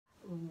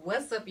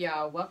What's up,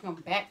 y'all? Welcome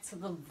back to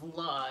the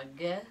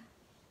vlog.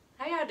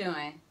 How y'all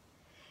doing?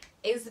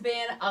 It's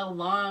been a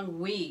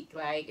long week.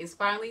 Like, it's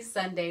finally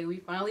Sunday. We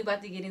finally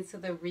about to get into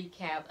the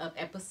recap of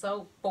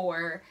episode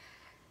 4,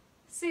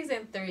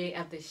 season 3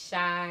 of The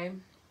Shy.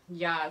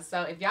 Y'all,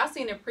 so if y'all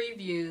seen the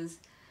previews,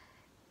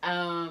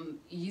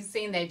 you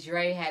seen that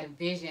Dre had a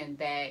vision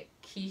that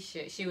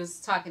Keisha, she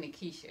was talking to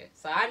Keisha.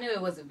 So I knew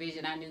it was a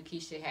vision. I knew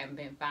Keisha hadn't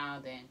been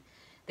found, and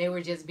they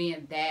were just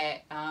being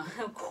that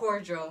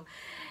cordial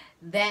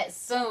that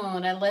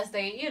soon, unless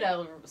they,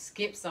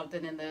 skip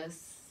something in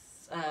this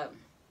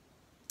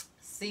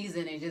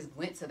season and just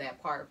went to that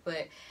part.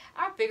 But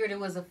I figured it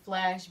was a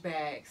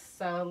flashback.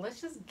 So let's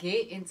just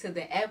get into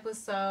the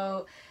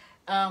episode.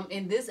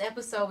 In this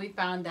episode, we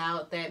found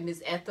out that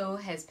Miss Ethel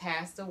has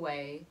passed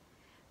away,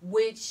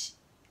 which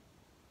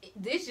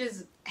this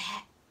just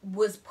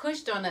was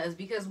pushed on us,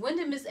 because when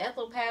did Miss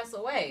Ethel pass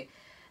away?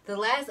 The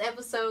last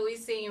episode we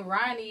seen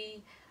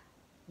Ronnie.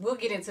 We'll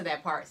get into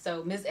that part.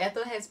 So Miss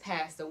Ethel has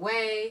passed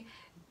away.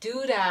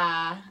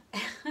 Duda,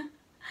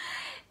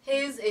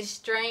 his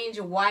estranged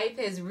wife,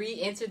 has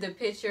re-entered the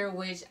picture,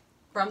 which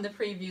from the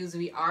previews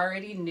we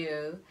already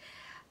knew.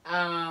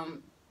 Yeah,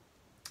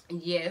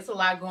 it's a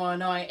lot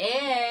going on.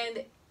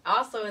 And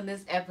also in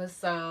this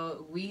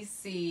episode, we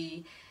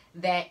see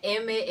that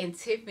Emmett and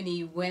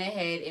Tiffany went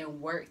ahead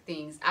and worked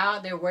things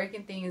out. They're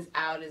working things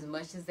out as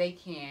much as they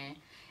can.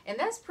 And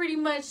that's pretty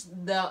much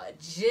the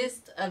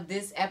gist of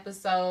this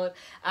episode.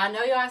 I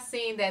know y'all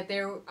seen that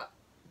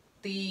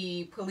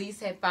the police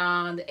had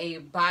found a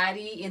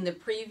body in the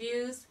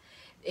previews.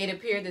 It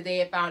appeared that they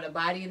had found a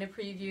body in the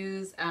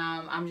previews.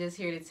 I'm just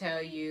here to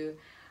tell you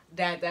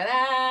that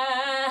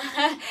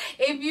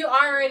if you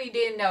already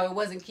didn't know, it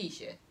wasn't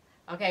Keisha.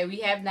 Okay,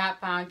 we have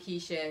not found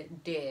Keisha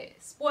dead.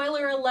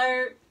 Spoiler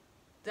alert.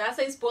 Did I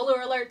say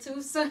spoiler alert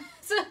too soon?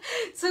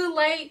 Too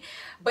late?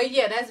 But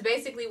yeah, that's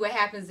basically what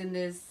happens in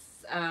this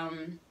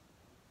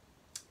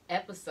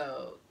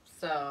episode.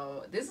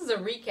 So this is a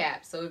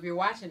recap. So if you're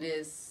watching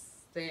this,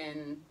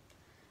 then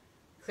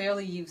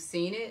clearly you've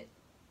seen it.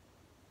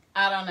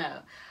 I don't know.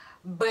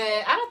 But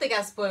I don't think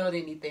I spoiled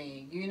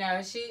anything.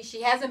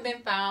 She hasn't been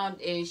found,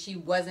 and she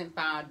wasn't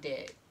found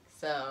dead.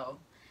 So,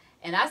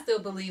 and I still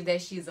believe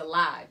that she's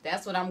alive.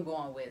 That's what I'm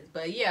going with.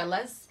 But yeah,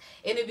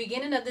 in the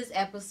beginning of this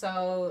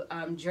episode,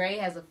 Dre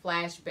has a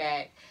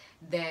flashback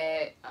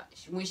that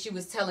when she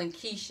was telling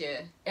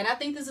Keisha, and I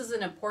think this is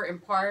an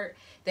important part,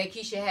 that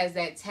Keisha has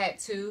that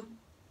tattoo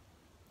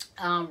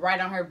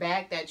right on her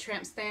back, that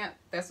tramp stamp.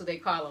 That's what they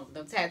call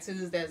them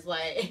tattoos. That's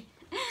like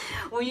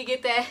when you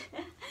get that,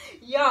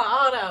 y'all,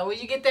 hold on, when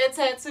you get that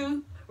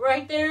tattoo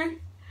right there,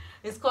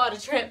 it's called a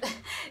tramp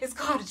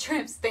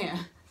stamp.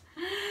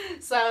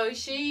 So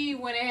she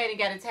went ahead and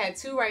got a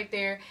tattoo right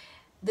there.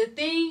 The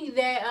thing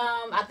that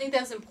I think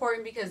that's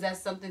important, because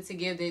that's something to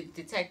give the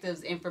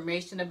detectives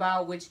information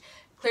about, which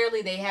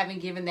clearly they haven't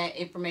given that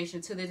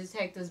information to the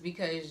detectives,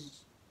 because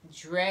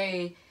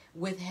Dre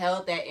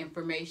withheld that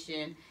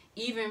information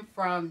even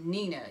from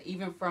Nina,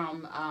 even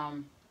from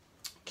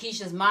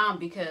Keisha's mom,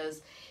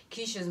 because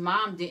Keisha's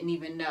mom didn't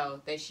even know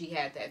that she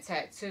had that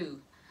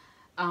tattoo.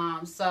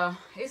 So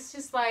it's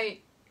just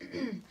like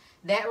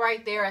that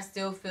right there. I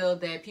still feel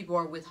that people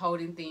are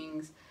withholding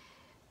things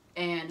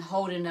and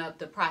holding up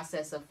the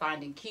process of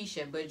finding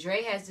Keisha. But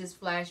Dre has this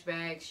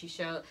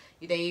flashback.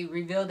 They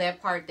revealed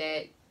that part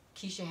that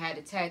Keisha had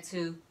a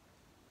tattoo.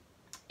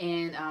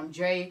 And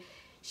Dre,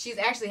 she's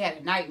actually had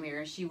a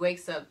nightmare. She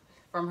wakes up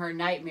from her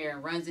nightmare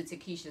and runs into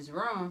Keisha's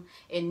room.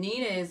 And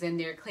Nina is in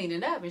there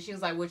cleaning up. And she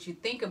was like, what you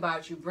think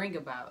about, you bring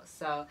about.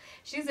 So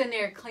she's in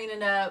there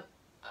cleaning up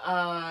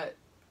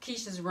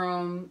Keisha's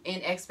room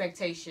in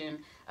expectation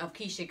of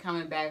Keisha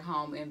coming back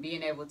home and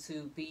being able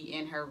to be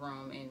in her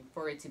room and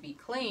for it to be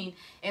clean.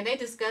 And they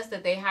discussed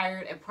that they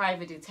hired a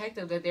private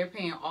detective that they're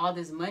paying all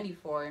this money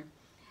for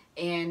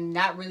and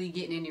not really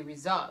getting any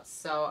results.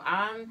 So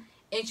I'm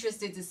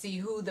interested to see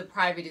who the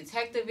private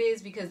detective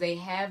is, because they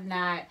have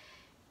not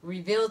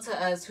revealed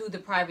to us who the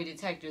private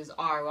detectives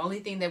are. The only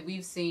thing that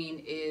we've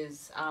seen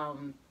is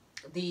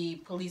the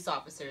police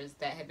officers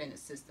that have been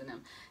assisting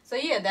them. So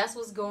yeah, that's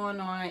what's going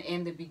on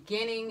in the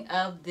beginning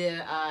of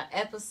the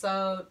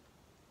episode.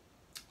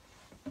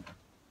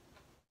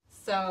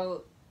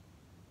 So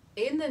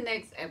in the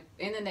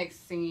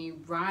next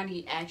scene,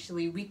 Ronnie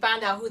we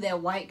found out who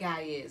that white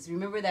guy is.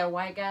 Remember that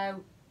white guy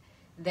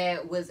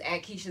that was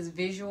at Keisha's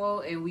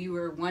visual, and we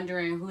were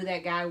wondering who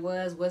that guy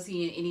was. Was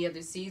he in any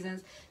other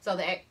seasons? So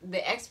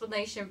the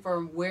explanation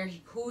for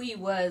who he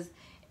was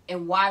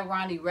and why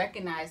Ronnie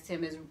recognized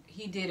him is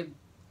he did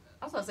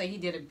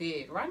a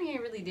bid. Ronnie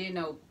ain't really did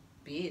no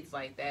bids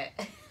like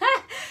that.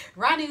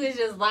 Ronnie was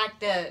just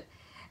locked up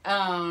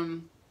a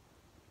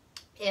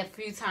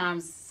few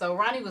times. So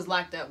Ronnie was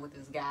locked up with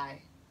this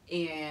guy,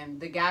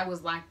 and the guy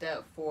was locked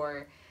up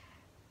for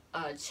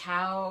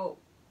child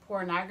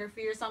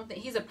pornography or something.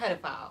 He's a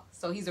pedophile,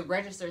 so he's a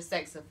registered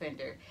sex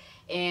offender,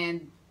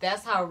 and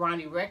that's how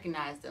Ronnie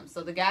recognized him.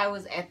 So the guy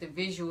was at the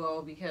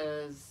visual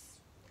because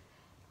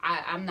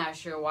I'm not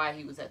sure why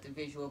he was at the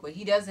visual, but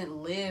he doesn't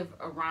live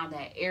around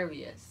that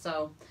area.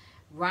 So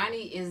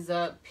Ronnie is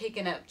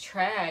picking up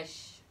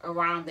trash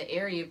around the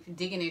area,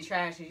 digging in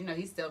trash. You know,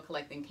 he's still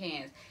collecting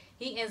cans.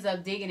 He ends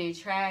up digging in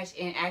trash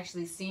and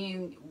actually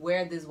seeing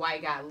where this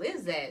white guy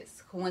lives at,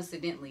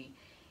 coincidentally.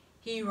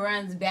 He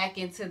runs back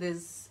into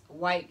this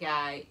white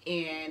guy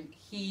and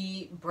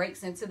he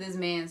breaks into this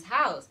man's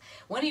house.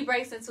 When he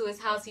breaks into his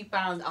house, he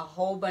finds a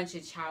whole bunch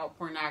of child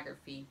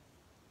pornography.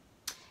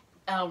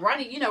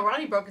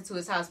 Ronnie broke into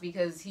his house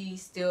because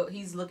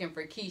he's looking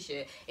for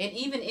Keisha. And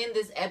even in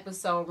this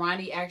episode,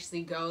 Ronnie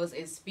actually goes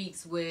and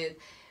speaks with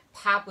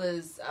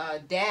Papa's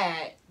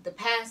dad, the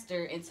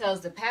pastor, and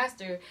tells the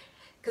pastor,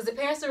 because the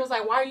pastor was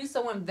like, why are you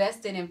so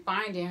invested in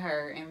finding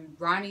her? And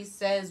Ronnie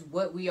says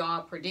what we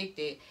all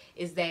predicted,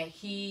 is that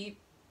he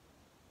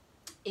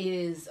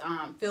is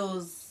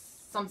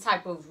feels some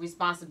type of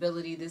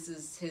responsibility. This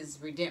is his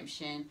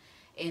redemption.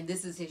 And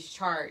this is his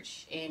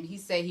charge. And he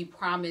said he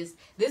promised,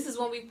 this is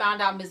when we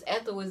found out Miss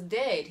Ethel was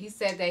dead. He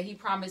said that he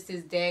promised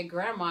his dead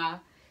grandma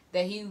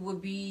that he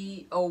would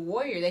be a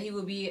warrior, that he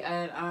would be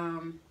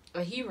a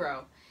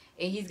hero.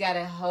 And he's got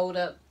to hold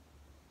up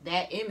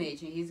that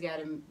image, and he's got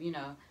to,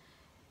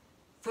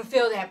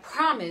 fulfill that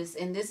promise.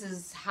 And this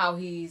is how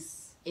he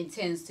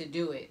intends to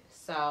do it.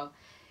 So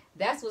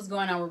that's what's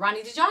going on with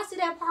Ronnie. Did y'all see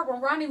that part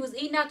when Ronnie was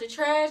eating out the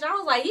trash? I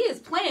was like, he is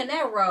playing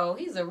that role.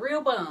 He's a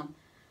real bum.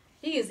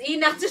 He is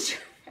eating out the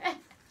trash.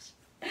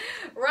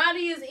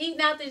 Ronnie is eating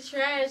out the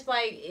trash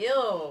like,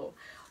 ew.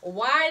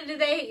 Why did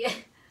they...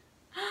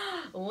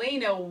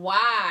 Lena,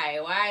 why?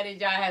 Why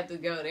did y'all have to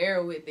go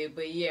there with it?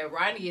 But yeah,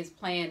 Ronnie is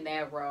playing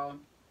that role.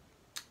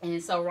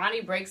 And so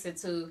Ronnie breaks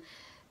into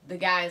the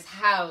guy's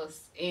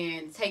house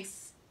and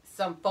takes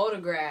some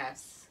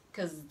photographs,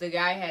 because the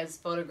guy has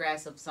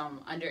photographs of some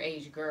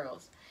underage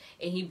girls.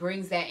 And he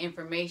brings that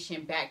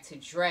information back to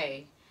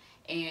Dre.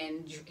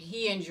 And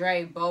he and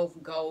Dre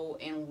both go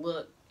and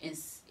look and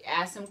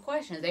ask him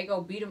questions. They go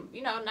beat him,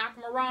 knock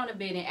him around a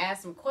bit and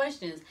ask him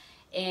questions.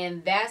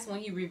 And that's when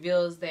he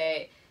reveals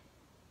that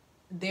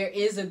there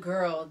is a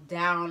girl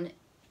down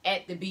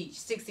at the beach,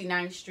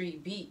 69th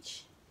Street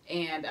Beach.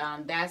 And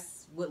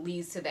that's what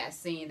leads to that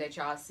scene that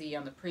y'all see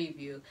on the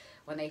preview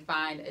when they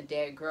find a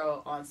dead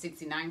girl on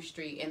 69th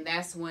Street. And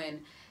that's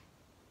when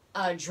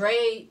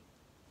Dre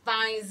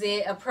finds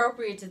it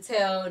appropriate to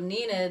tell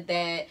Nina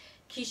that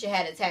Keisha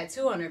had a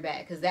tattoo on her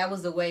back, because that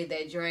was the way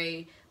that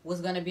Dre was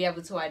going to be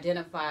able to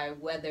identify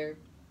whether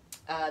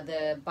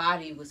the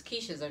body was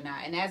Keisha's or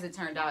not. And as it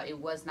turned out, it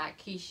was not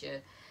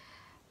Keisha.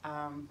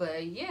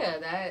 But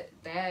yeah,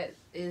 that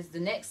is the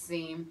next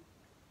scene.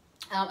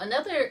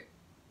 Another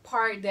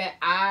part that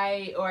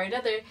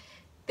another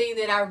thing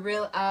that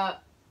I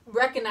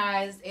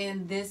recognized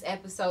in this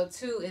episode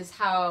too is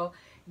how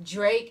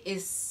Drake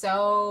is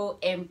so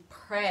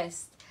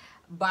impressed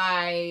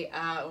by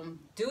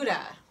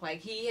Douda. Like,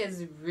 he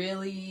has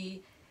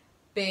really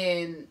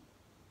been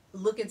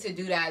looking to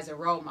Douda as a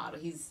role model.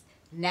 He's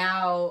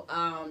now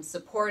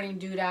supporting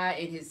Douda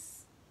in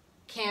his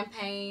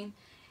campaign,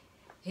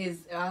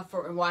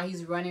 for while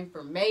he's running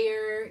for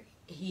mayor.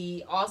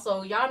 He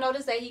also, y'all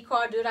notice that he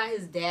called Douda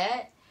his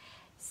dad.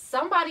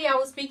 Somebody I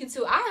was speaking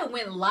to, I had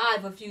went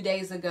live a few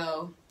days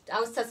ago. I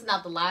was testing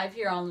out the live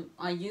here on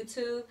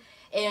YouTube.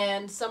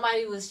 And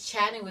somebody was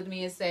chatting with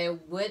me and said,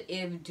 what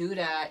if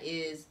Douda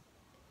is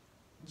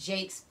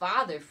Jake's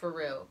father for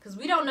real? Because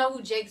we don't know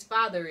who Jake's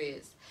father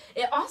is.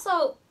 And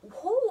also,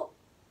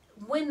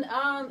 when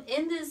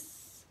in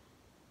this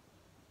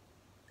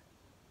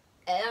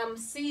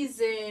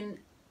season,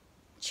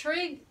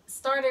 Trig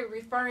started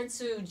referring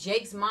to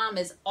Jake's mom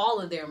as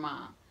all of their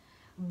mom.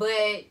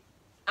 But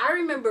I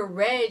remember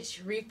Reg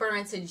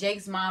referring to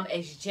Jake's mom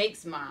as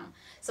Jake's mom.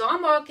 So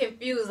I'm all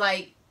confused.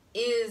 Like,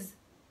 is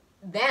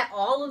that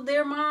all of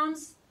their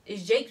moms?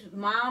 Is Jake's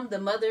mom the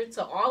mother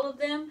to all of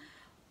them?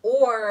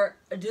 Or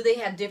do they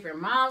have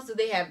different moms? Do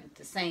they have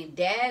the same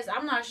dads?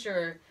 I'm not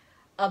sure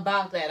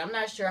about that. I'm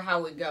not sure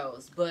how it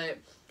goes. But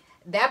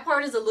that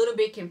part is a little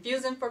bit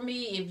confusing for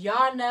me. If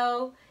y'all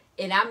know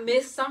and I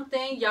missed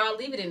something, y'all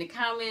leave it in the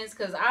comments,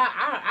 because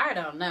I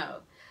don't know.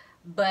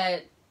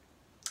 But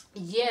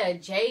yeah,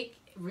 Jake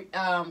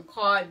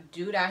called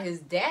Douda his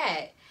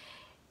dad.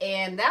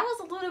 And that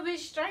was a little bit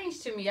strange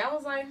to me. I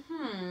was like,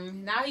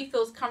 now he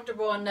feels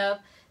comfortable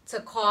enough to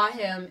call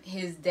him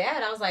his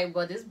dad. I was like,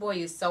 well, this boy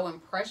is so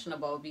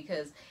impressionable,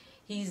 because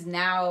he's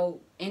now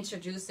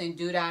introducing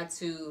Douda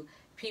to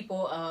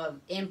people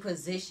in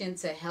position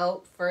to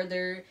help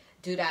further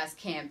Douda's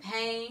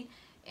campaign.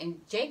 And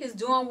Jake is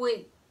doing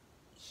what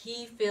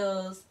he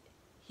feels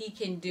he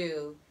can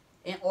do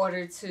in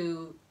order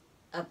to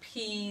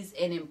appease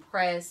and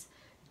impress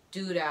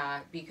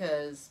Douda,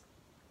 because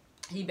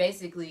he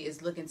basically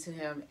is looking to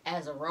him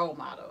as a role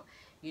model.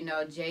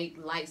 Jake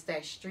likes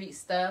that street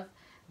stuff,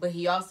 but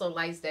he also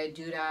likes that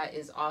Douda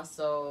is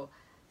also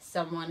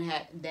someone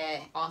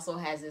that also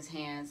has his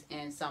hands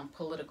in some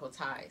political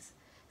ties.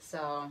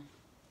 So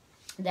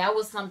that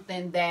was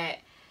something that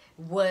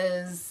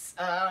was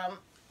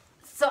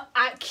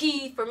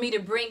key for me to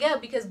bring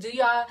up, because do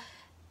y'all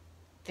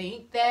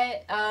think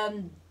that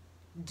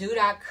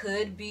Duda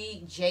could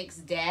be Jake's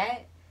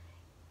dad.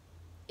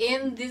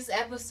 In this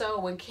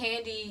episode, when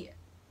Candy,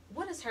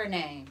 what is her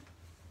name?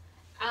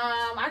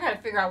 I gotta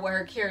figure out what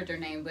her character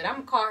name, but I'm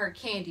gonna call her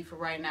Candy for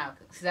right now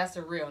because that's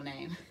her real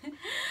name.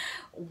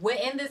 When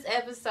in this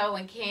episode,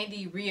 when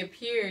Candy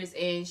reappears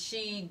and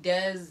she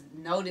does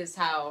notice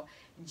how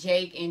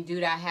Jake and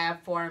Duda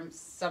have formed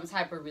some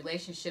type of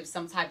relationship,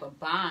 some type of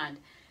bond,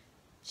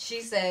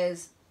 she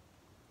says,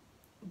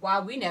 "Why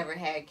we never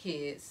had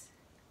kids?"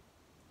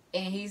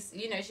 And he's,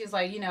 she's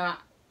like,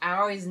 I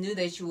always knew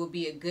that you would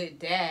be a good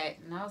dad.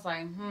 And I was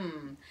like,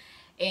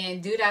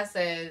 And Duda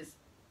says,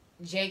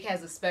 Jake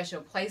has a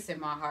special place in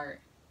my heart.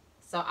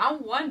 So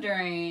I'm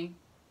wondering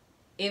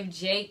if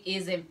Jake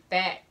is in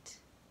fact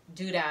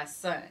Duda's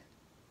son.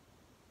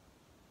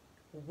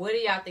 What do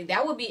y'all think?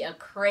 That would be a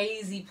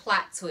crazy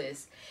plot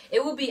twist.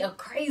 It would be a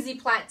crazy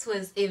plot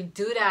twist if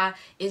Duda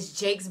is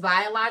Jake's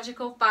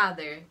biological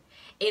father,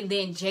 and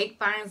then Jake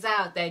finds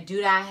out that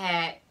Duda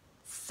had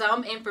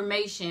some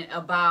information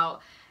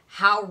about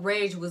how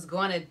Reg was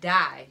going to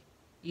die.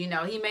 He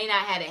may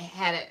not had a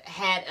hand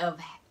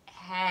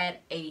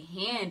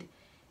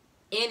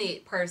in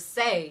it per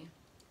se,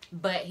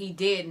 but he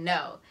did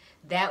know.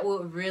 That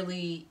would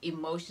really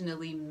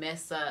emotionally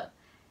mess up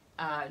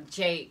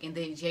Jake, and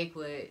then Jake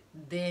would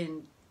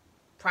then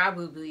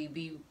probably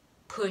be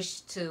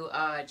pushed to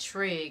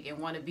Trig and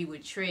want to be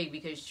with Trig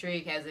because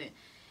Trig hasn't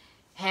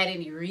had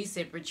any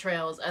recent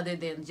betrayals other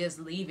than just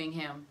leaving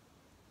him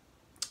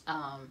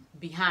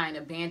behind,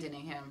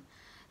 abandoning him.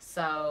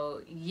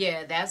 So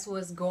yeah, that's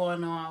what's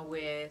going on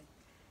with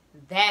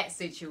that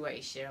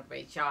situation.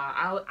 But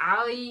y'all,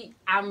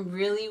 I'm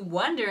really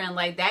wondering,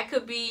 like, that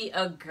could be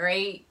a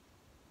great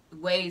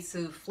way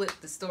to flip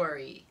the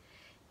story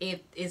if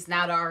it's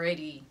not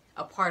already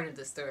a part of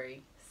the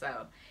story.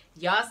 So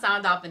y'all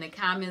sound off in the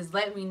comments.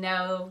 Let me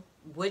know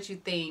what you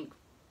think.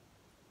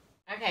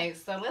 Okay,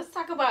 so let's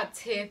talk about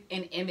Tiff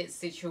and Emmett's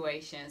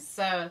situation.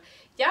 So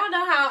y'all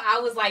know how I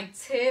was like,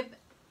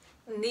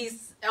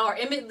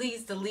 Emmett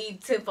needs to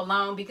leave Tiff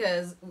alone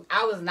because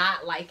I was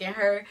not liking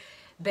her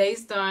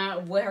based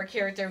on what her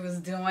character was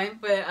doing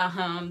for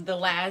the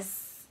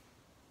last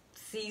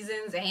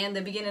seasons and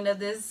the beginning of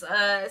this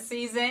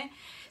season.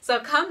 So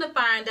come to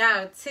find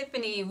out,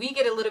 Tiffany, we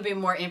get a little bit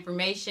more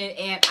information,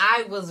 and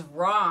I was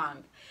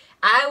wrong.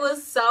 I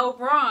was so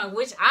wrong,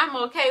 which I'm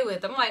okay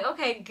with. I'm like,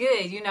 okay,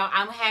 good.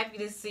 I'm happy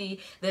to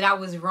see that I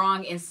was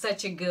wrong in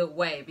such a good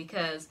way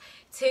because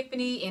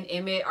Tiffany and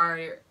Emmett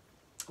are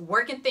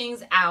working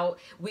things out.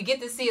 We get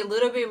to see a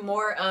little bit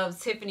more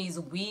of Tiffany's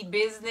weed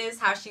business,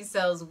 how she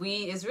sells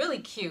weed. Is really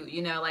cute,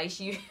 like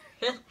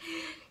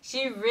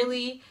she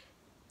really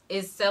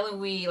is selling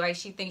weed like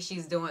she thinks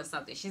she's doing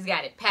something. She's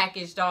got it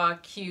packaged all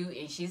cute,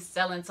 and she's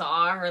selling to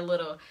all her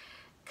little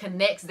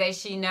connects that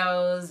she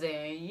knows.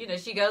 And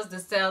she goes to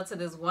sell to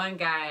this one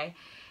guy,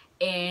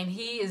 and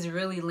he is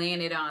really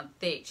laying it on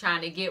thick,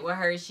 trying to get with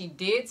her. She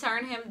did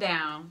turn him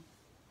down.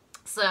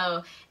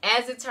 So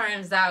as it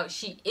turns out,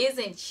 she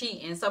isn't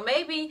cheating. So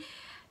maybe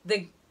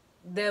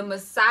the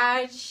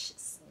massage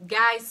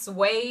guy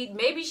swayed.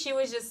 Maybe she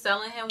was just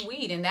selling him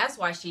weed, and that's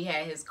why she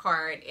had his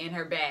card in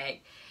her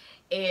bag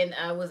and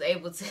was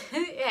able to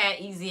have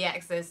easy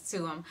access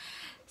to him.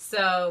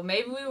 So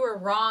maybe we were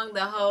wrong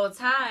the whole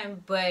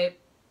time. But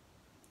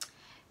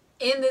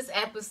in this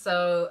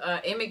episode,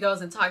 Emmett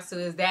goes and talks to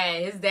his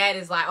dad. His dad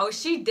is like, oh,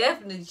 she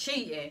definitely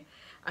cheating.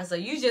 I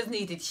said, you just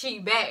need to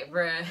cheat back,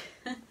 bruh.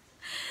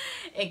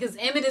 And because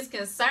Emmett is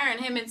concerned,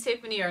 him and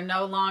Tiffany are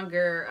no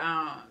longer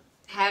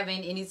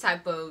having any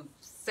type of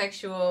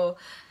sexual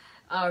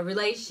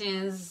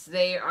relations.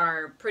 They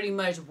are pretty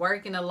much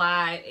working a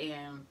lot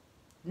and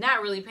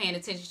not really paying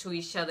attention to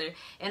each other.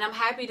 And I'm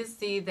happy to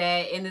see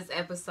that in this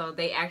episode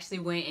they actually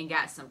went and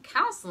got some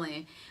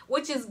counseling,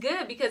 which is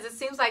good because it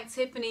seems like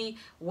Tiffany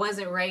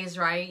wasn't raised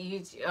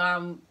right.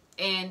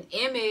 And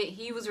Emmett,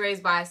 he was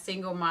raised by a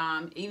single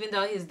mom. Even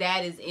though his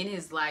dad is in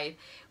his life,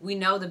 we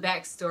know the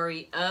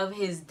backstory of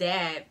his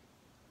dad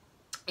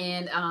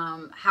and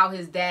how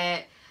his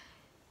dad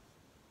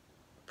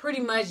pretty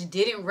much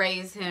didn't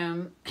raise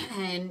him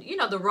and,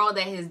 the role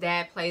that his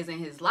dad plays in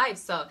his life.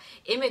 So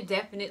Emmett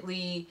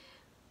definitely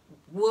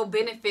will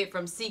benefit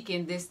from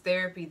seeking this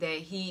therapy that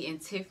he and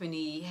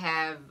Tiffany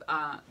have,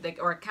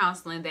 or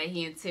counseling that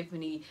he and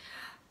Tiffany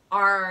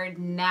are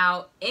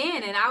now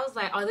in. And I was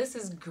like, oh, this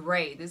is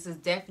great. This is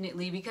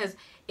definitely, because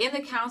in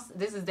the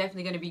this is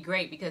definitely going to be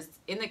great because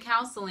in the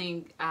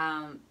counseling,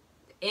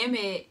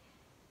 Emmett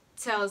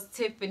tells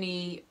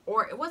Tiffany,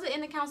 or was it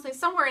in the counseling?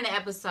 Somewhere in the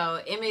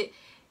episode, Emmett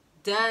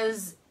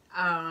does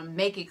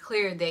make it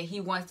clear that he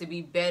wants to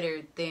be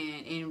better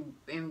than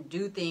and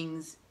do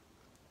things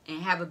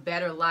and have a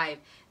better life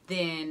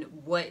than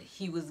what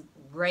he was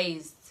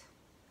raised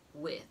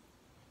with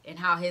and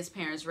how his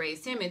parents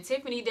raised him. And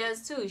Tiffany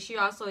does too. She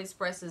also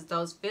expresses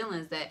those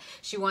feelings that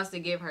she wants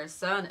to give her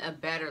son a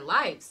better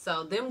life.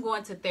 So them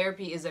going to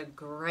therapy is a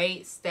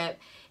great step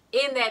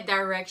in that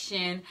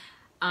direction.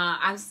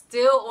 I'm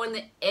still on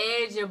the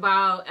edge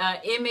about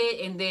Emmett,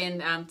 and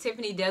then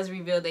Tiffany does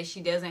reveal that she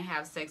doesn't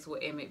have sex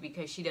with Emmett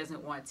because she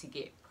doesn't want to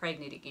get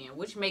pregnant again,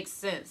 which makes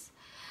sense.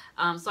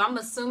 So I'm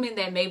assuming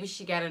that maybe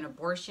she got an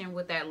abortion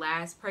with that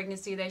last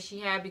pregnancy that she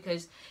had,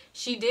 because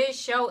she did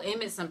show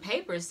Emmett some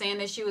papers saying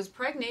that she was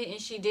pregnant,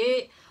 and she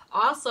did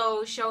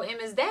also show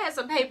Emmett's dad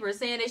some papers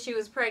saying that she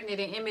was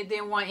pregnant, and Emmett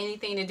didn't want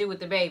anything to do with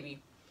the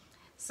baby.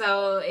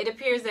 So it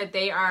appears that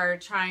they are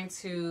trying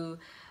to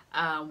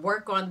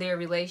work on their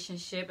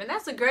relationship, and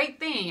that's a great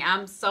thing.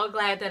 I'm so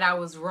glad that I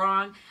was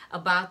wrong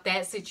about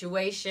that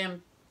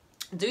situation.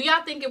 Do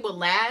y'all think it will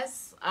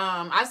last?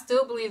 I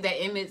still believe that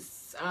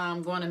Emmett's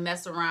going to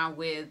mess around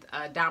with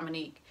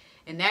Dominique,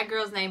 and that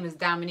girl's name is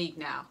Dominique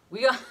now.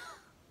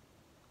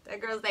 That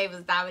girl's name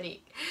is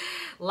Dominique.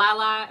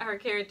 Lala, her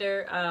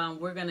character,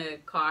 we're gonna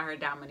call her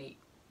Dominique,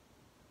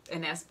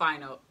 and that's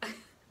final.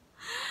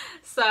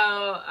 So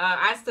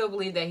I still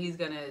believe that he's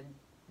gonna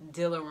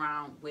deal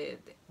around with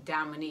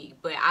Dominique,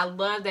 but I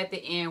loved at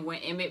the end when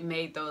Emmett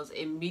made those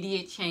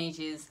immediate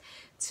changes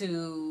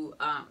to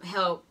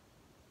help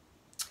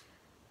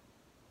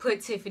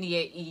put Tiffany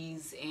at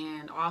ease,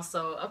 and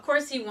also, of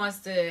course, he wants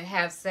to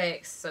have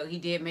sex, so he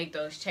did make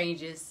those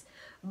changes.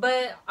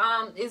 But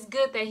it's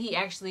good that he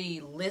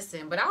actually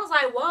listened. But I was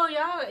like, whoa,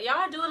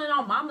 y'all doing it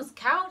on Mama's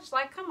couch?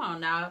 Like, come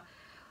on now.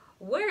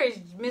 Where is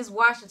Miss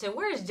Washington?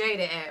 Where is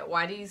Jada at?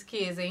 Why these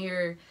kids in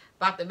here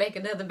about to make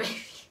another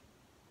baby?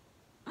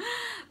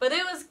 But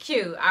it was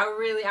cute. I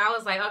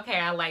was like, okay,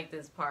 I like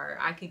this part.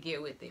 I could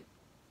get with it.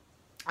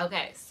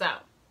 Okay, so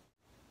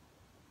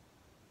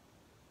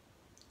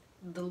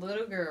the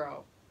little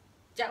girl.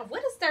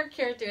 What is their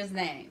character's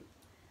name?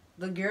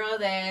 The girl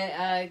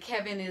that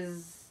Kevin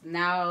is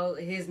now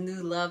his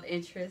new love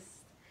interest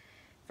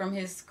from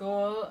his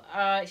school.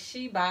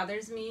 She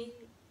bothers me.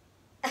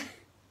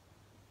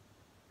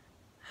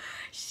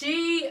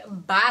 She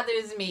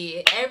bothers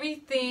me.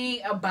 Everything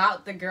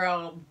about the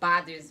girl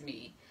bothers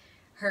me.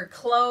 Her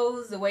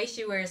clothes, the way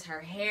she wears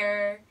her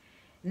hair.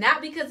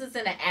 Not because it's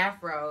in an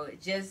afro,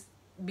 just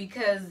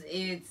because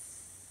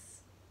it's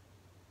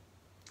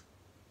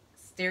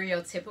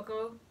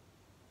stereotypical,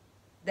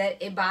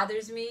 that it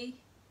bothers me.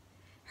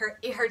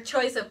 Her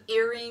choice of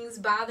earrings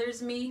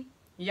bothers me.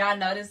 Y'all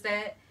notice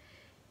that?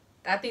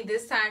 I think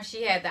this time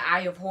she had the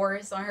Eye of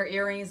Horus on her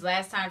earrings.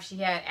 Last time she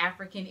had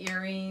African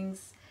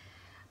earrings.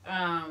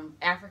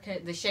 Africa,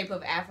 the shape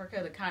of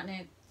Africa, the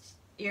continent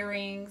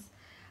earrings.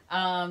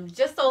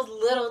 Just those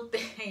little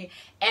things.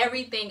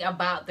 Everything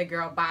about the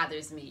girl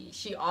bothers me.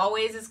 She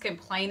always is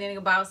complaining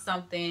about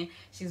something.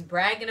 She's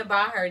bragging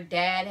about her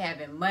dad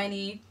having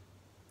money.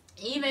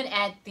 Even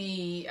at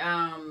the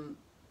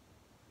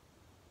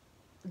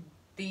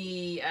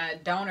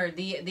donor,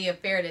 the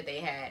affair that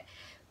they had,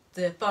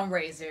 the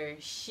fundraiser,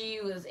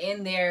 she was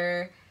in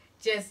there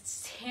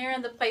just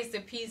tearing the place to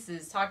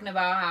pieces, talking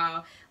about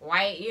how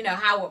white,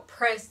 how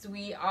oppressed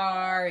we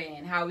are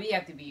and how we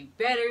have to be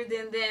better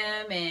than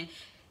them. And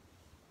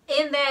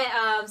in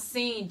that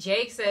scene,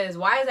 Jake says,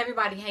 why is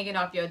everybody hanging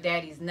off your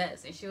daddy's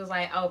nuts? And she was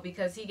like, oh,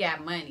 because he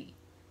got money.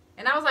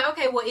 And I was like,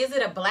 okay, well, is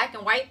it a black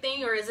and white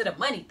thing or is it a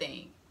money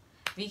thing?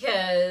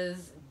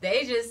 Because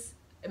they just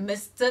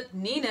mistook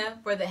Nina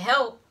for the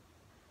help,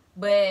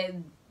 but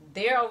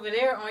they're over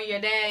there on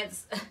your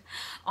dad's,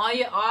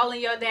 all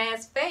in your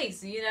dad's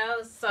face,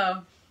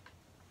 So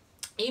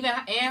even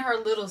in her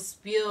little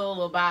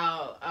spiel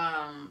about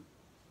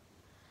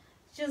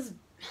just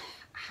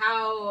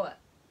how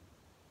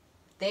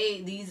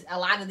a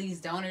lot of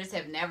these donors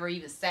have never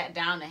even sat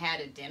down and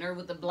had a dinner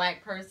with a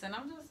black person.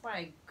 I'm just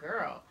like,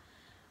 girl,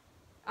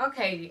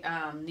 okay,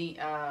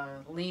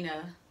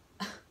 Lena,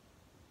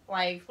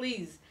 like,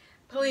 please.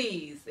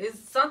 It's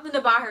something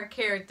about her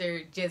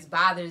character just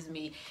bothers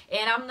me.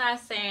 And I'm not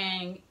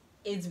saying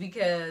it's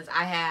because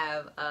I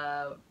have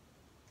an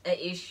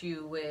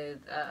issue with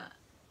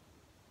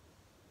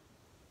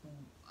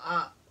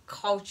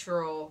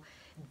cultural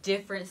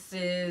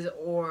differences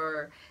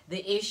or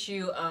the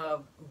issue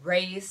of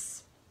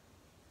race,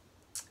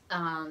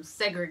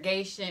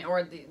 segregation,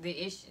 or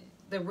the issue,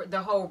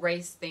 the whole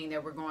race thing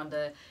that we're going,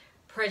 the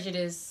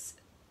prejudice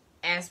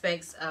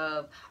aspects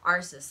of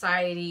our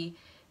society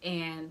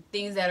and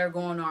things that are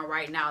going on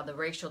right now, the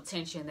racial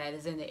tension that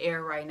is in the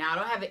air right now. I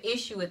don't have an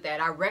issue with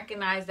that. I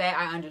recognize that.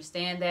 I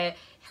understand that.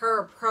 Her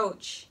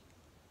approach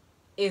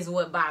is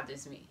what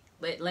bothers me.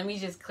 Let me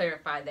just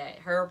clarify that.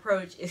 Her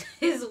approach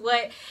is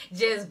what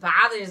just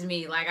bothers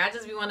me. Like, I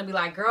just want to be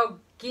like, girl,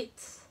 get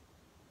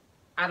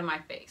out of my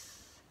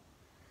face.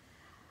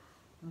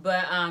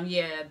 But,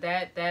 yeah,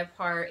 that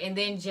part. And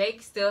then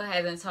Jake still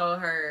hasn't told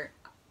her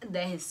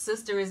that his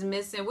sister is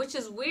missing, which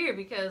is weird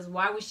because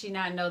why would she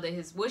not know that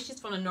she's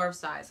from the north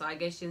side, so I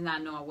guess she's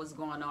not knowing what's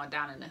going on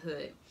down in the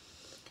hood,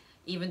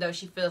 even though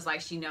she feels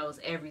like she knows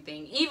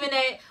everything. Even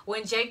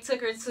when Jake took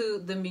her to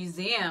the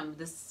museum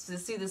to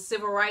see the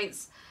civil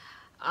rights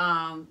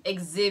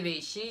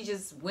exhibit, she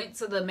just went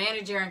to the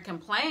manager and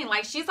complained.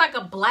 Like, she's like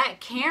a black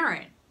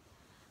Karen.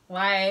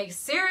 Like,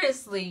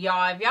 seriously,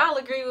 y'all, if y'all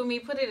agree with me,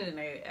 put it in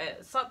there.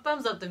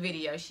 Thumbs up the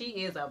video.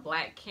 She is a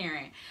black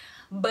Karen.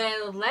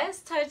 But let's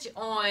touch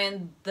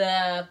on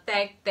the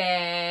fact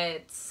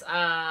that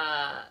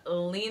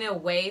Lena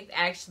Waithe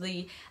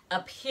actually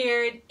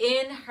appeared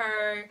in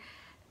her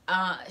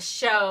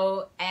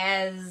show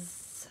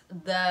as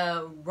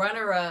the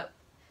runner-up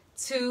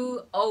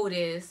to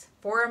Otis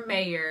for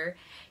mayor.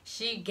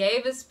 She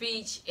gave a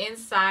speech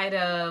inside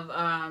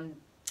of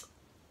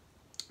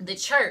the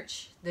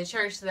church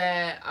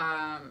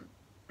that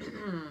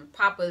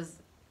Papa's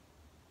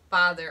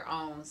father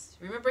owns.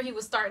 Remember, he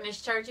was starting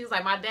his church. He was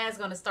like, my dad's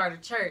going to start a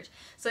church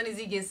as soon as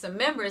he gets some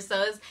members.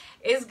 So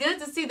it's good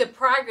to see the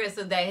progress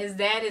of that. His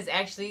dad has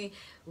actually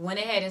went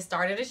ahead and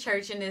started a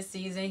church in this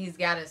season. He's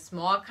got a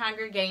small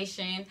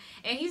congregation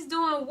and he's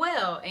doing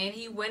well. And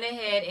he went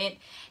ahead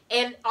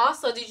and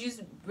also, did you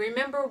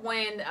remember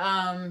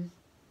when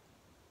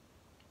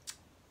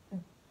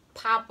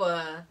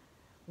Papa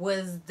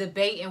was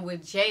debating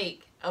with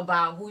Jake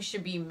about who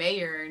should be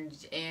mayor,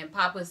 and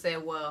Papa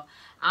said, well,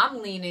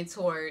 I'm leaning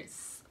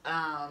towards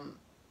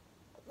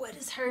what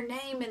is her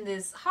name in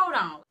this? Hold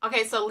on.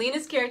 Okay, so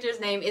Lena's character's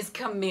name is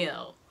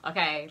Camille.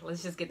 Okay,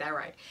 let's just get that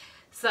right.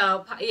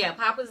 So yeah,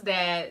 Papa's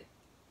dad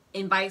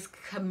invites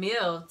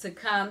Camille to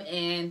come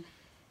and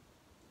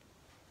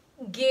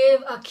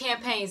give a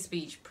campaign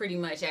speech pretty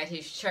much at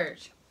his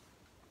church.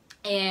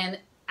 And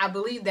I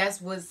believe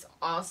that's what's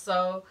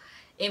also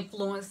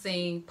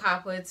influencing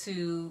Papa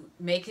to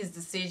make his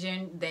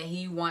decision that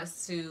he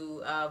wants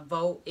to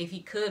vote, if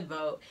he could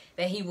vote,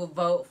 that he will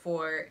vote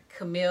for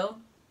Camille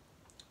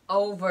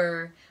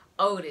over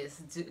Otis.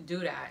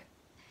 Do that.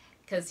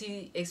 Because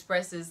he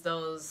expresses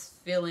those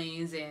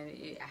feelings and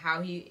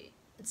how he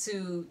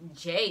to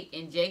Jake,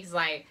 and Jake's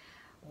like,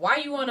 why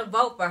you want to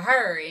vote for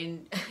her?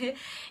 And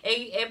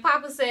and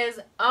Papa says,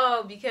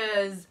 oh,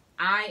 because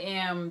I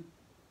am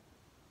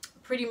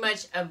pretty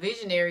much a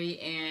visionary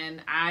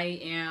and I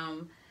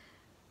am,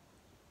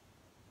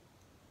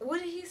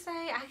 what did he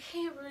say? I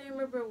can't really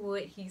remember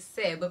what he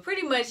said, but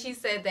pretty much he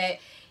said that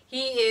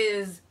he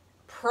is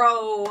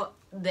pro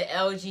the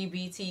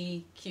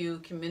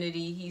LGBTQ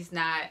community. He's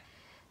not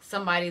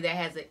somebody that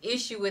has an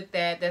issue with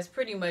that. That's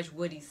pretty much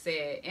what he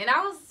said. And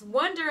I was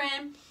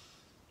wondering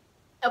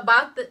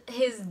about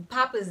his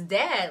Papa's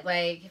dad.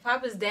 Like,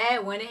 Papa's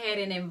dad went ahead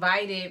and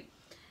invited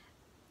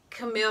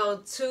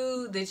Camille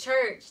to the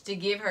church to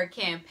give her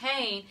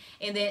campaign,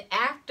 and then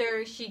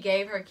after she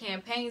gave her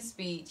campaign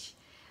speech,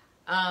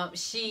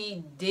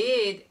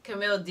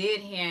 Camille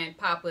did hand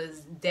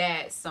Papa's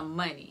dad some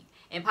money,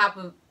 and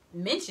Papa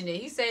mentioned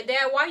it. He said,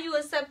 Dad, why you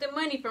accepting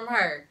money from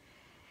her?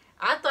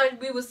 I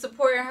thought we was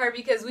supporting her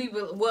because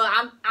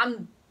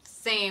I'm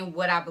saying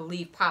what I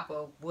believe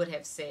Papa would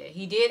have said.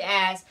 He did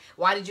ask,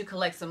 why did you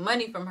collect some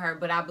money from her?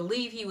 But I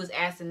believe he was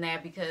asking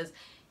that because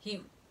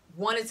he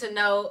wanted to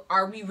know,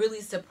 are we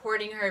really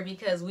supporting her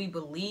because we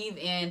believe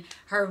in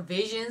her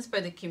visions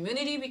for the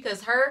community?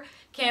 Because her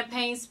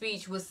campaign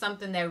speech was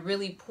something that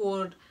really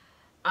pulled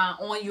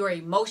on your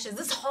emotions.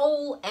 This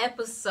whole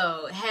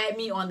episode had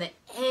me on the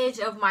edge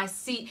of my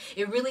seat.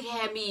 It really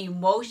had me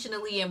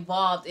emotionally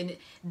involved, and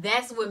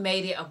that's what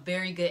made it a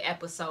very good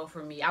episode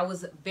for me. I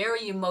was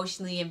very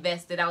emotionally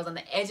invested. I was on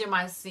the edge of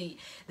my seat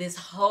this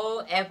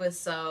whole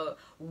episode,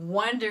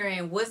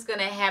 wondering what's going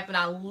to happen.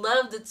 I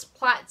love the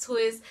plot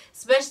twist,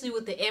 especially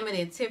with the Emmett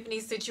and Tiffany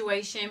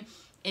situation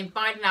and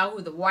finding out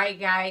who the white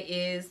guy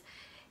is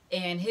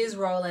and his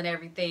role and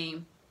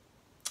everything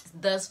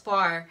thus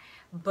far.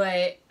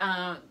 But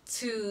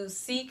to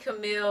see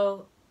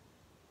Camille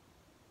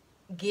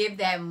give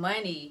that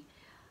money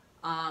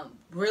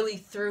really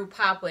through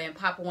Papa, and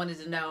Papa wanted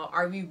to know,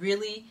 are we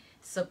really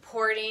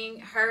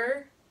supporting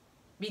her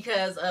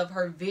because of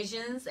her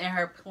visions and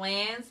her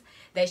plans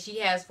that she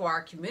has for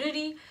our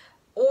community,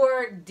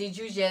 or did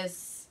you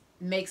just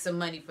make some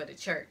money for the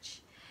church?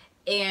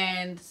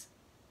 And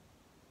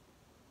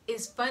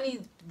it's funny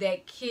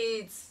that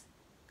kids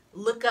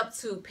look up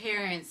to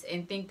parents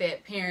and think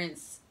that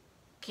parents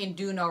can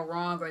do no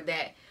wrong or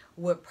that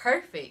we're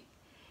perfect.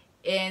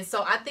 And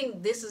so I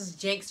think this is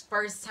Jake's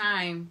first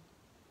time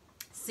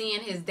seeing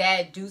his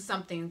dad do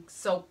something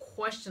so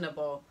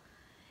questionable,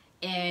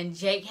 and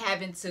Jake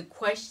having to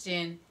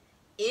question,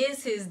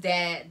 is his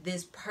dad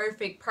this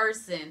perfect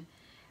person,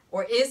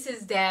 or is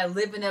his dad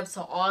living up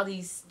to all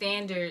these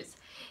standards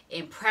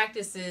and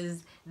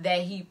practices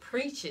that he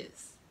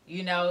preaches?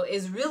 You know,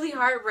 it's really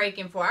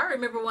heartbreaking. I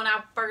remember when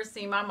I first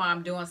seen my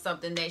mom doing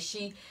something that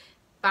she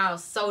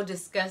found so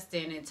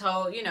disgusting and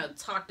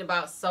talked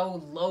about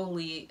so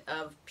lowly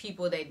of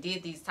people that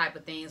did these type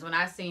of things. When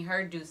I seen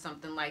her do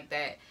something like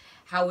that,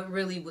 how it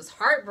really was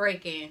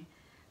heartbreaking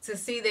to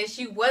see that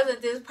she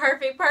wasn't this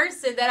perfect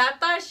person that I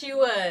thought she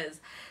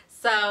was.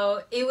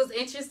 So it was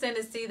interesting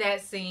to see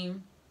that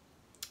scene.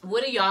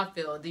 What do y'all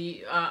feel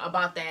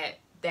about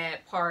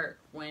that part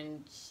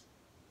when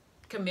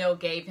Camille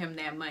gave him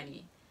that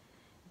money?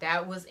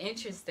 That was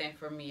interesting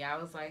for me. I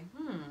was like,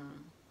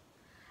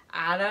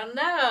 I don't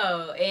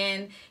know.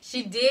 And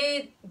she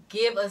did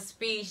give a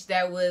speech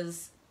that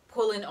was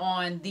pulling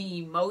on the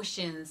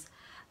emotions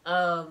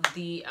of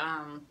the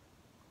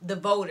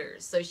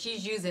voters. So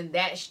she's using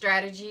that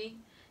strategy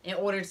in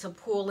order to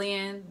pull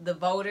in the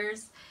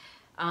voters.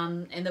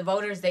 And the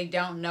voters, they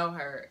don't know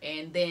her.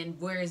 And then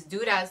whereas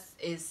Dudas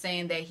is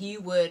saying that he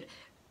would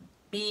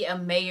be a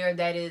mayor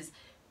that is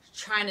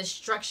trying to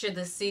structure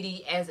the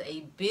city as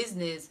a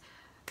business,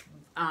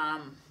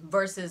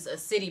 versus a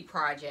city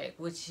project,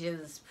 which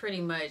is pretty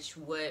much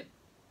what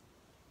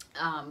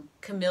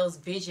Camille's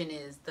vision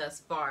is thus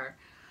far.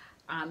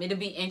 It'll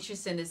be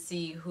interesting to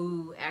see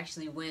who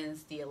actually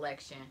wins the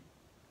election.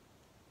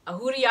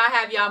 Who do y'all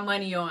have y'all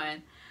money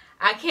on?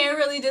 I can't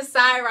really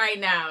decide right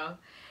now.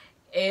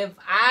 If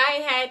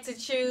I had to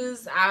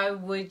choose, I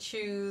would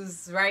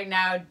choose right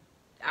now.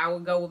 I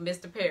would go with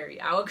Mr. Perry.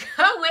 I would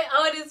go with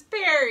Otis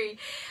Perry.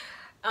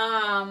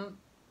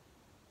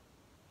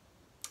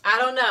 I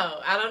don't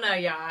know,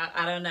 y'all.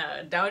 I don't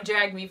know. Don't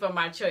drag me for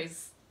my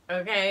choice.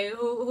 Okay,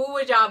 who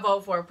would y'all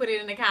vote for? Put it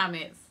in the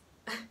comments.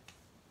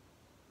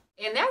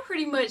 And that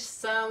pretty much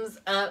sums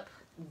up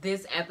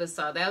this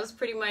episode. That was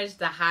pretty much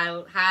the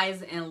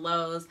highs and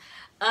lows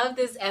of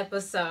this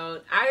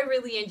episode. I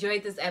really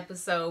enjoyed this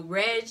episode.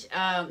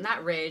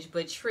 Not Reg,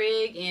 but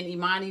Trig and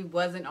Imani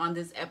wasn't on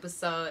this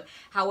episode.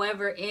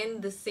 However,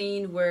 in the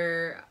scene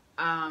where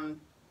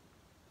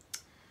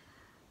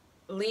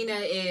Lena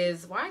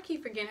is, why I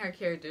keep forgetting her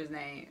character's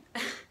name?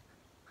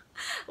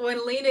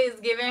 When Lena is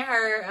giving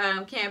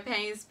her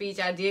campaign speech,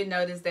 I did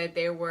notice that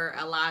there were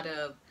a lot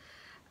of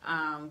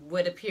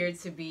what appeared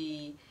to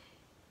be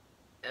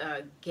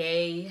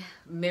gay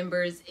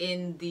members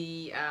in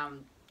the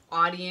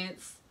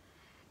audience.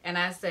 And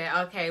I said,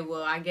 okay,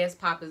 well, I guess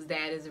Papa's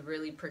dad is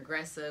really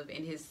progressive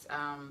in his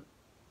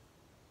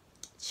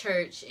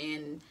church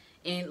and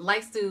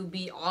likes to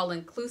be all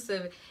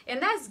inclusive,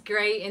 and that's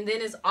great. And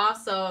then it's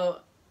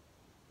also,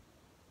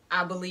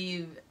 I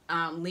believe,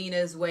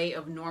 Lena's way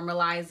of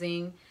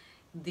normalizing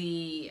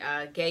the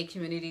gay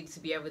community to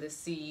be able to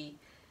see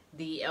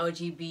the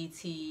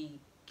LGBTQ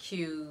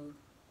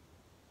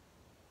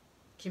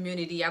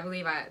community. I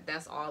believe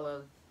that's all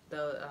of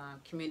the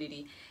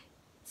community,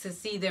 to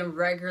see them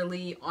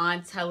regularly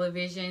on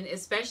television,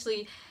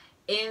 especially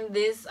in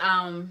this.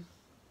 I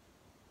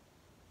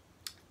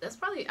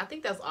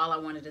think that's all I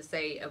wanted to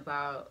say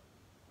about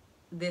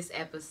this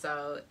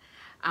episode.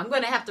 I'm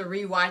gonna have to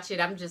rewatch it.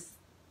 I'm just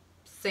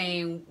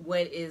saying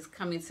what is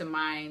coming to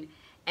mind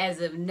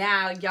as of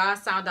now. Y'all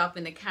sound off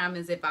in the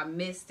comments if I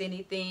missed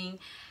anything.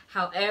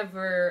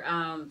 However,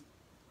 I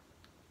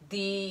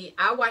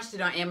watched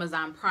it on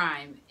Amazon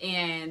Prime,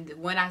 and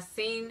when I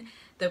seen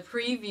the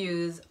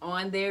previews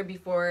on there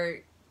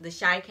before The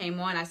Shy came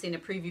on, I seen a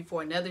preview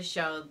for another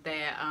show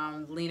that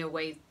Lena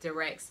Waithe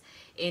directs,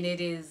 and it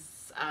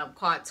is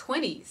called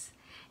 20s.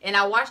 And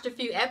I watched a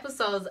few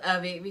episodes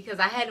of it because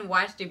I hadn't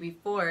watched it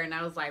before, and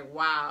I was like,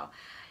 wow.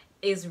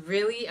 It's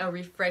really a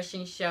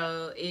refreshing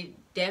show. It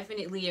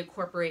definitely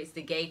incorporates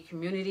the gay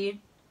community,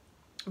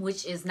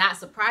 which is not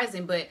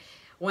surprising. But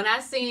when I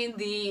seen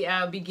the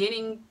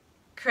beginning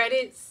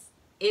credits,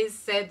 it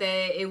said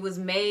that it was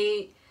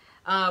made,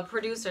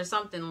 produced or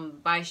something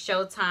by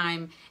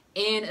Showtime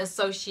in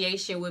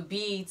association with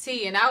BET.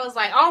 And I was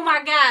like, oh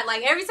my God,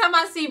 like every time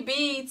I see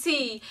BET,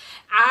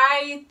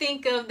 I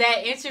think of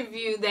that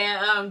interview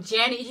that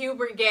Janet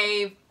Hubert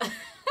gave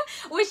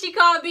when she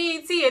called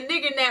BET a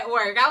nigger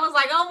network. I was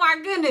like, oh my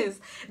goodness,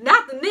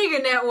 not the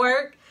nigger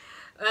network.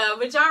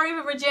 But y'all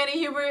remember Janet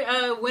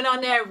Hubert went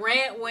on that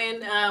rant when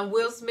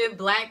Will Smith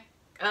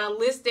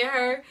listed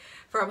her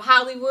from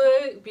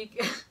Hollywood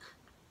because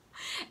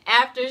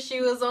after she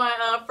was on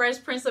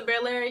Fresh Prince of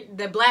Bel-Air,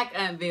 the Black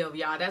Unveiled,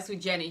 y'all. That's who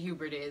Janet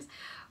Hubert is.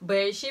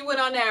 But she went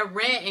on that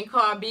rant and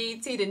called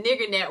BET the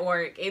nigger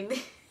network. And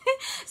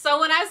so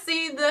when I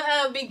see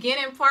the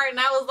beginning part, and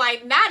I was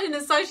like, not in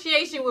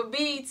association with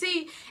BET.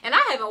 And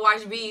I haven't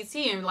watched BET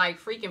in like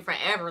freaking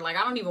forever. Like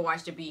I don't even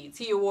watch the BET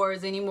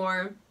Awards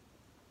anymore.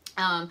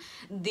 In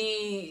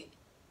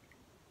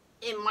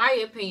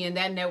my opinion,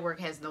 that network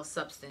has no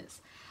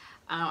substance.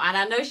 And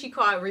I know she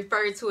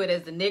referred to it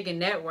as the nigga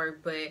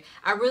network, but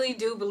I really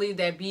do believe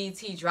that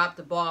BET dropped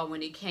the ball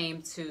when it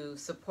came to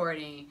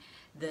supporting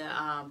the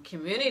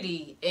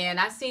community.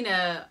 And I seen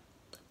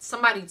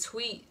somebody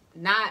tweet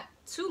not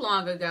too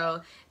long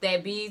ago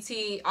that BET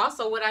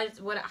also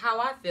how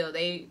I feel.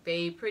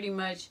 They pretty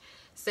much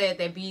said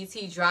that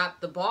BET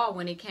dropped the ball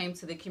when it came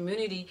to the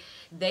community.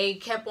 They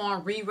kept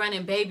on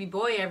rerunning Baby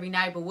Boy every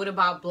night, but what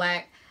about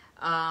like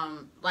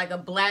a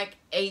black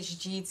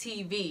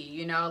HGTV,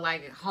 you know,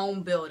 like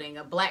home building,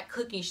 a black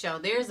cooking show.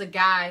 There's a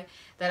guy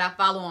that I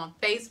follow on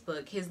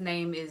Facebook. His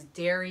name is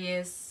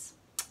Darius.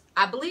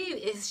 I believe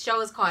his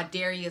show is called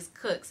Darius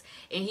Cooks,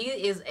 and he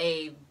is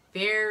a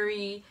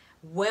very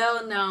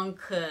well-known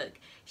cook.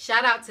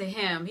 Shout out to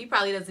him. He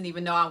probably doesn't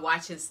even know I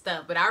watch his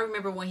stuff, but I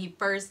remember when he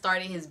first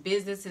started his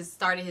business,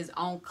 started his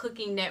own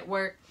cooking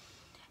network.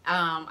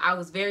 I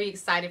was very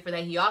excited for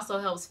that. He also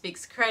helps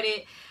fix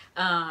credit.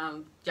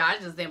 Y'all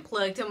just then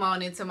plugged him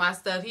on into my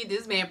stuff.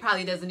 This man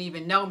probably doesn't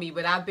even know me,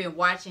 but I've been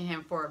watching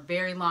him for a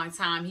very long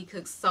time. He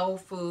cooks soul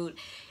food.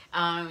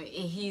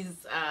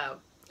 He's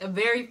a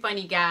very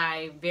funny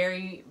guy.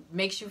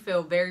 Makes you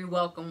feel very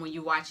welcome when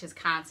you watch his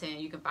content.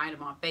 You can find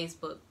him on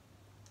Facebook.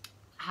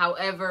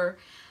 However,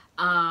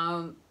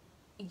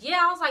 yeah,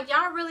 I was like,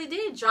 y'all really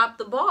did drop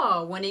the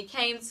ball when it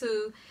came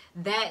to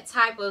that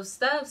type of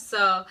stuff.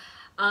 So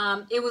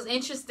it was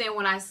interesting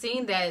when I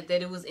seen that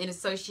it was in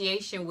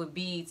association with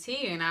BET,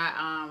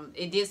 and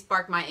it did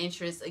spark my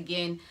interest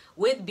again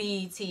with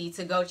BET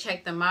to go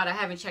check them out. I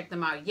haven't checked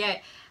them out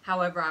yet.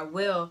 However, I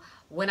will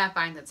when I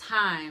find the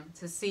time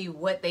to see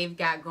what they've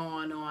got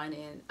going on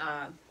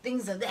and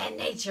things of that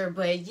nature.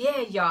 But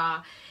yeah,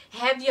 y'all,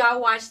 have y'all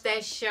watched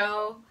that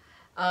show?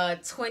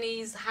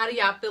 20s, how do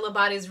y'all feel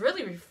about it? It's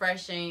really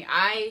refreshing.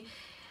 I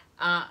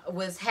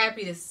was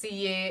happy to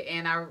see it,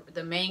 and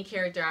the main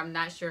character, I'm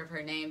not sure of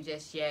her name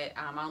just yet.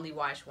 I only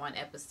watched one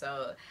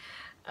episode.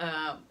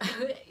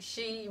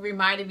 She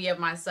reminded me of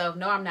myself.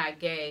 No, I'm not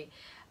gay.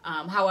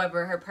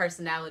 However, her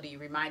personality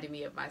reminded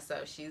me of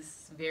myself.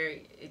 She's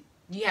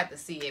you have to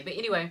see it. But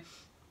anyway,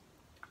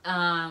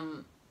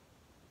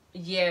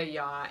 yeah,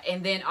 y'all.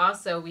 And then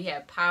also we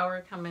have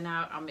Power coming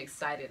out. I'm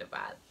excited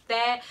about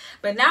that.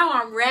 But now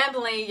I'm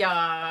rambling,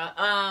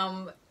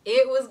 y'all.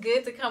 It was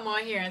good to come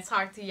on here and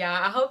talk to y'all.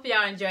 I hope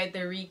y'all enjoyed the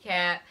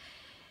recap.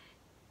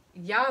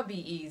 Y'all be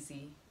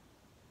easy.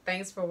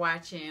 Thanks for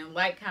watching.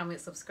 Like,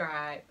 comment,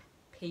 subscribe.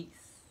 Peace.